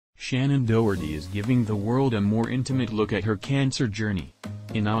Shannen Doherty is giving the world a more intimate look at her cancer journey.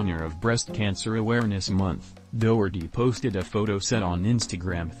 In honor of Breast Cancer Awareness Month, Doherty posted a photo set on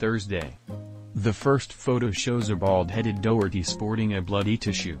Instagram Thursday. The first photo shows a bald-headed Doherty sporting a bloody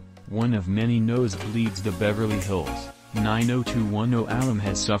tissue, one of many nosebleeds the Beverly Hills, 90210 alum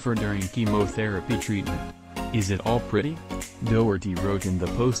has suffered during chemotherapy treatment. Is it all pretty? Doherty wrote in the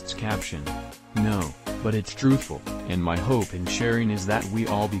post's caption. No, but it's truthful, and my hope in sharing is that we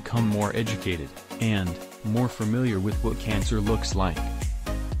all become more educated, and more familiar with what cancer looks like.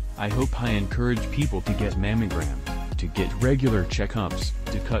 I hope I encourage people to get mammograms, to get regular checkups,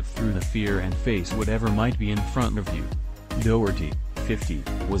 to cut through the fear and face whatever might be in front of you. Doherty, 50,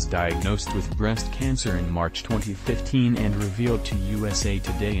 was diagnosed with breast cancer in March 2015 and revealed to USA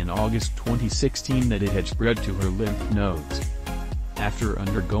Today in August 2016 that it had spread to her lymph nodes. After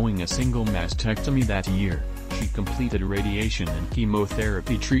undergoing a single mastectomy that year, she completed radiation and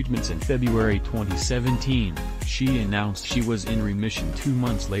chemotherapy treatments in February 2017. She announced she was in remission 2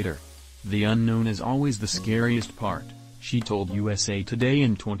 months later. "The unknown is always the scariest part," she told USA Today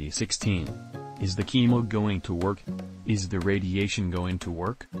in 2016. "Is the chemo going to work? Is the radiation going to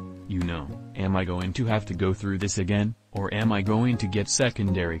work? Am I going to have to go through this again, or am I going to get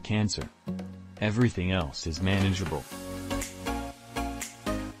secondary cancer? Everything else is manageable.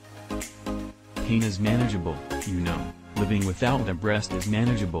 Pain is manageable, living without a breast is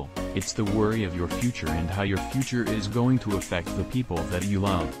manageable, it's the worry of your future and how your future is going to affect the people that you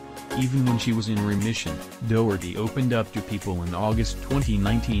love." Even when she was in remission, Doherty opened up to people in August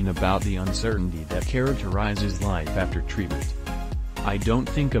 2019 about the uncertainty that characterizes life after treatment. "I don't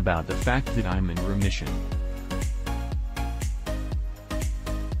think about the fact that I'm in remission.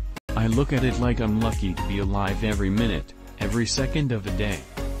 I look at it like I'm lucky to be alive every minute, every second of the day."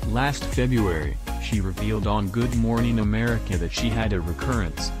 Last February, she revealed on Good Morning America that she had a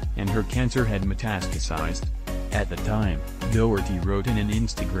recurrence, and her cancer had metastasized. At the time, Doherty wrote in an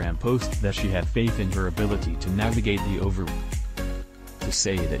Instagram post that she had faith in her ability to navigate the overwhelm. "To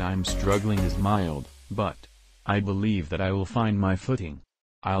say that I'm struggling is mild, but I believe that I will find my footing.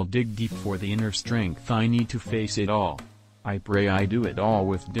 I'll dig deep for the inner strength I need to face it all. I pray I do it all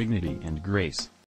with dignity and grace."